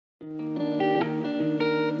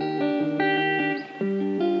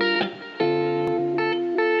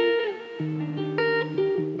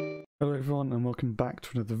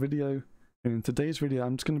back to another video. And in today's video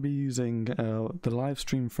I'm just going to be using the live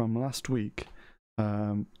stream from last week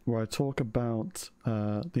where I talk about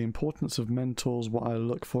the importance of mentors, what I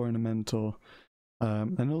look for in a mentor,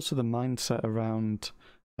 and also the mindset around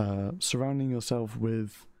surrounding yourself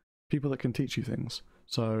with people that can teach you things.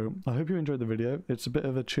 So I hope you enjoyed the video. It's a bit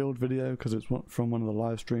of a chilled video because it's from one of the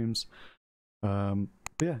live streams. But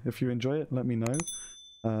yeah, if you enjoy it, let me know.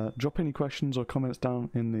 Drop any questions or comments down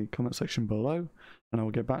in the comment section below and I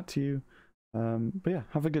will get back to you. But yeah,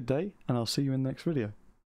 have a good day and I'll see you in the next video.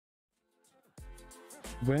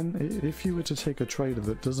 If you were to take a trader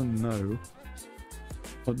that doesn't know,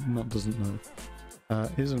 or not doesn't know,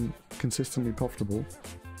 isn't consistently profitable,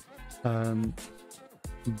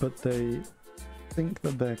 but they think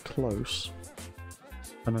that they're close,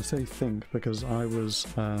 and I say think because I was,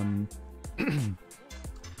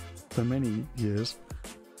 for many years,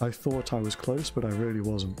 I thought I was close, but I really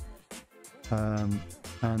wasn't.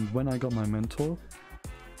 And when I got my mentor,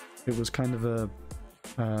 it was kind of a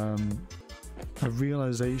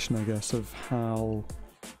realization, I guess, of how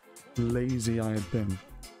lazy I had been.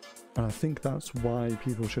 And I think that's why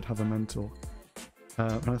people should have a mentor.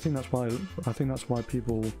 And I think that's why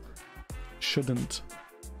people shouldn't,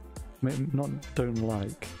 don't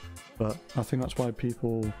like, but I think that's why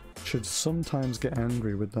people should sometimes get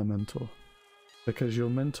angry with their mentor. Because your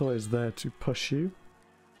mentor is there to push you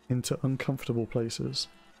into uncomfortable places.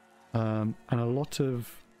 And a lot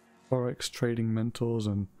of Forex trading mentors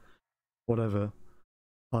and whatever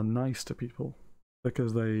are nice to people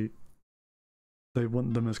because they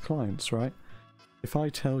want them as clients, right? If I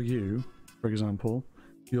tell you, for example,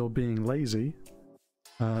 you're being lazy,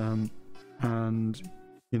 and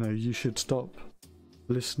you know you should stop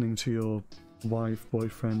listening to your wife,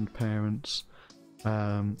 boyfriend, parents,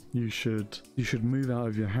 you should move out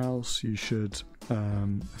of your house, you should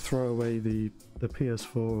throw away the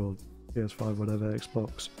PS4 or PS5, whatever,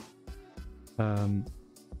 Xbox,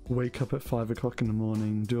 wake up at 5 o'clock in the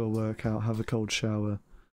morning, do a workout, have a cold shower,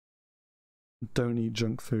 don't eat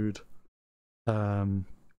junk food, all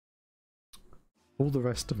the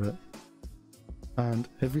rest of it. And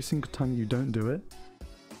every single time you don't do it,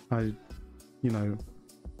 I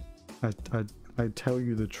tell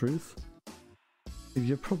you the truth,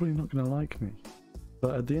 you're probably not going to like me.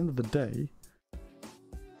 But at the end of the day,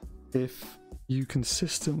 if you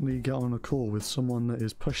consistently get on a call with someone that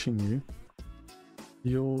is pushing you,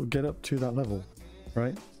 you'll get up to that level,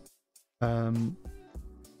 right? I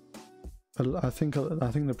think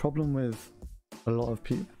the problem with a lot of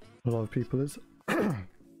people is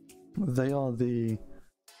they are the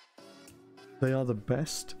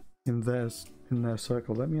best in their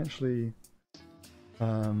circle. Let me actually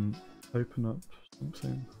open up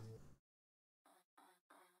something.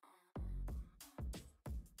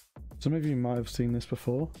 Some of you might have seen this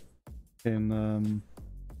before in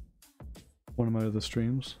one of my other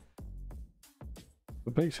streams,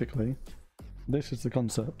 but basically this is the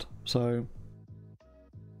concept. So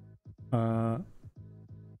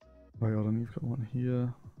wait, hold on, you've got one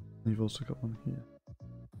here and you've also got one here.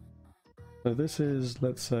 So this is,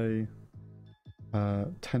 let's say,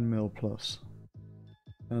 10 mil plus,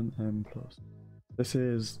 10M plus. This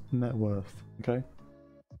is net worth, okay?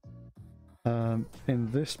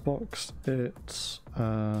 In this box, it's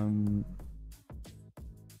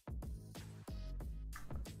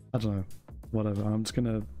I don't know, whatever. I'm just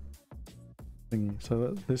gonna thingy.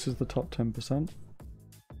 So this is the top 10%.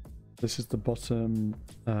 This is the bottom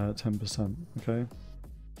 10%. Okay.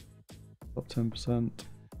 Top 10%.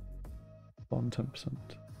 Bottom 10%.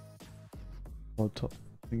 Or top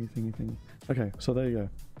thingy. Okay, so there you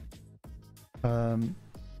go.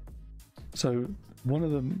 So one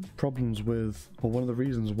of the problems with, or one of the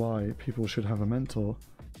reasons why people should have a mentor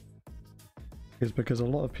is because a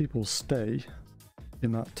lot of people stay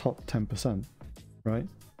in that top 10%, right?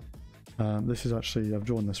 This is actually, I've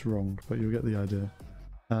drawn this wrong, but you'll get the idea.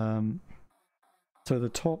 So the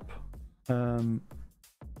top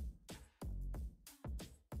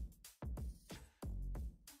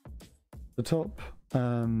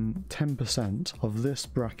 10% of this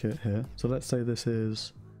bracket here, so let's say this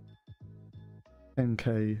is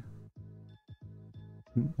 10k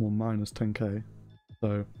or minus 10k,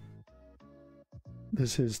 so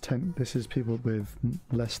this is people with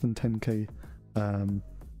less than 10k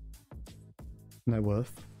net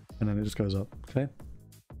worth, and then it just goes up. Okay,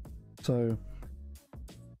 so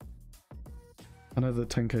I know that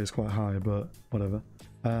 10k is quite high, but whatever.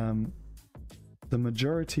 The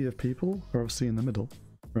majority of people are obviously in the middle,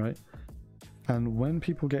 right? And when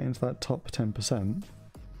people get into that top 10%,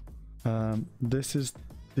 these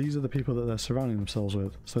are the people that they're surrounding themselves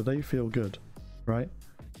with, so they feel good. right?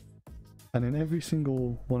 And in every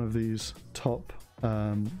single one of these top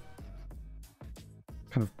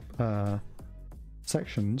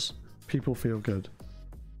sections, people feel good.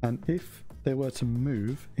 And if they were to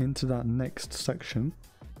move into that next section,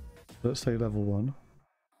 let's say level 1,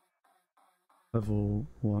 level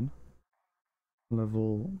 1,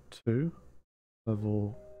 level 2,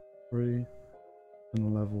 level 3,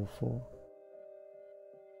 and level 4.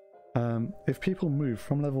 If people move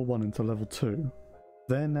from level 1 into level 2,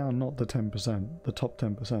 they're now not the 10%, the top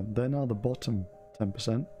 10%. They're now the bottom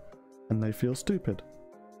 10%, and they feel stupid.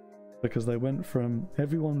 Because they went from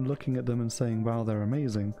everyone looking at them and saying, wow, they're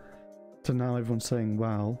amazing, to now everyone saying,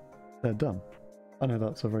 wow, they're dumb. I know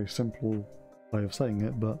that's a very simple way of saying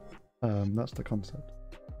it, but that's the concept.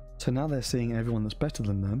 So now they're seeing everyone that's better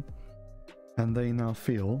than them, and they now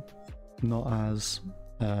feel not as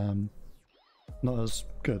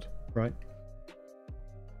good, right?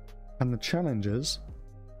 And the challenge is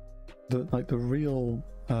that, like, the real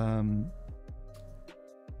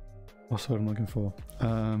what's the word I'm looking for?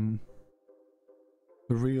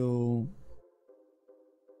 The real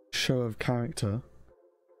show of character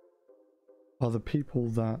are the people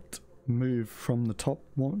that move from the top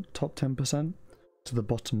 10% to the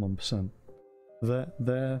bottom 1%.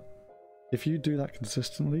 They're if you do that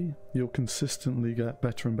consistently, you'll consistently get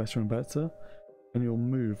better and better and better, and you'll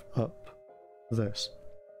move up this.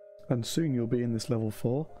 And soon you'll be in this level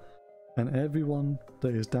 4, and everyone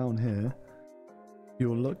that is down here,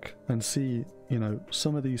 you'll look and see, you know,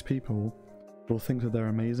 some of these people will think that they're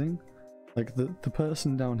amazing. Like the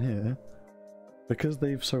person down here, because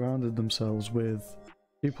they've surrounded themselves with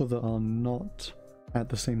people that are not at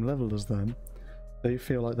the same level as them, they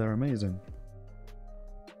feel like they're amazing.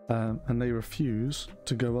 And they refuse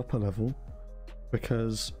to go up a level,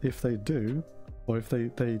 because if they do, or if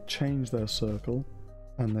they change their circle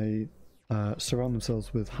and they surround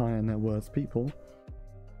themselves with higher net worth people,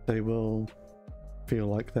 they will feel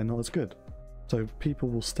like they're not as good. So people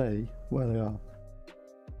will stay where they are.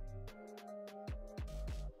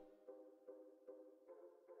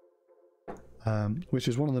 Which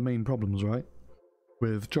is one of the main problems, right,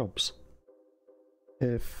 with jobs.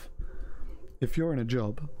 If you're in a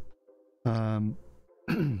job and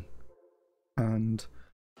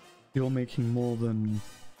you're making more than,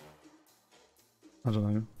 I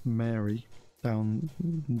don't know, Mary down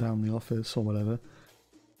the office or whatever,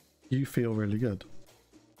 you feel really good.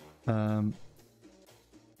 But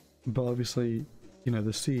obviously, you know,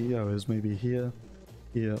 the CEO is maybe here,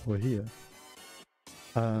 here, or here.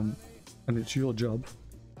 And it's your job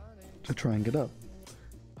to try and get up.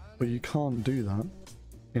 But you can't do that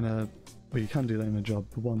well, you can do that in a job,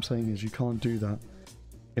 but what I'm saying is you can't do that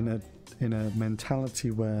in a mentality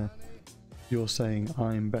where you're saying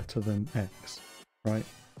I'm better than X, right?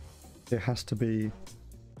 It has to be,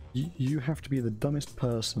 you have to be the dumbest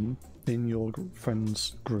person in your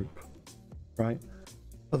friends group, right?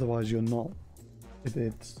 Otherwise you're not,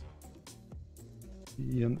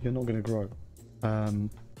 you're not going to grow.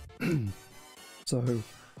 So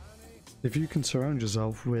if you can surround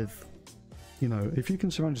yourself with, you know, if you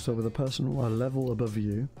can surround yourself with a person a level above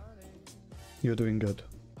you, you're doing good.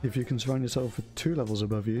 If you can surround yourself with 2 levels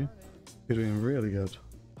above you, you're doing really good.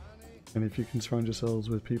 And if you can surround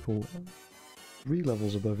yourselves with people 3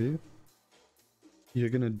 levels above you, you're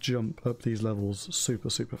going to jump up these levels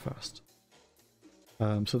super, super fast.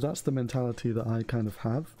 So that's the mentality that I kind of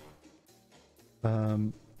have.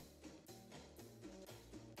 And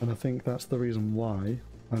I think that's the reason why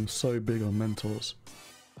I'm so big on mentors.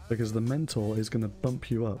 Because the mentor is going to bump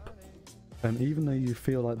you up. And even though you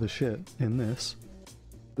feel like the shit in this,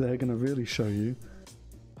 they're going to really show you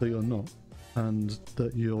that you're not. And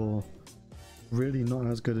that you're really not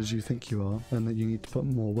as good as you think you are, and that you need to put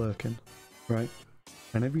more work in, right?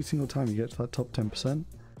 And every single time you get to that top 10%,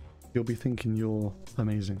 you'll be thinking you're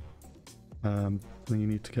amazing. And then you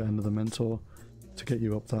need to get another mentor to get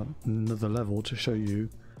you up that another level to show you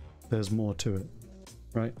there's more to it,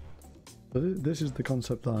 right? But this is the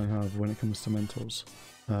concept that I have when it comes to mentors.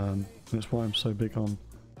 And it's why I'm so big on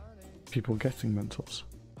people getting mentors.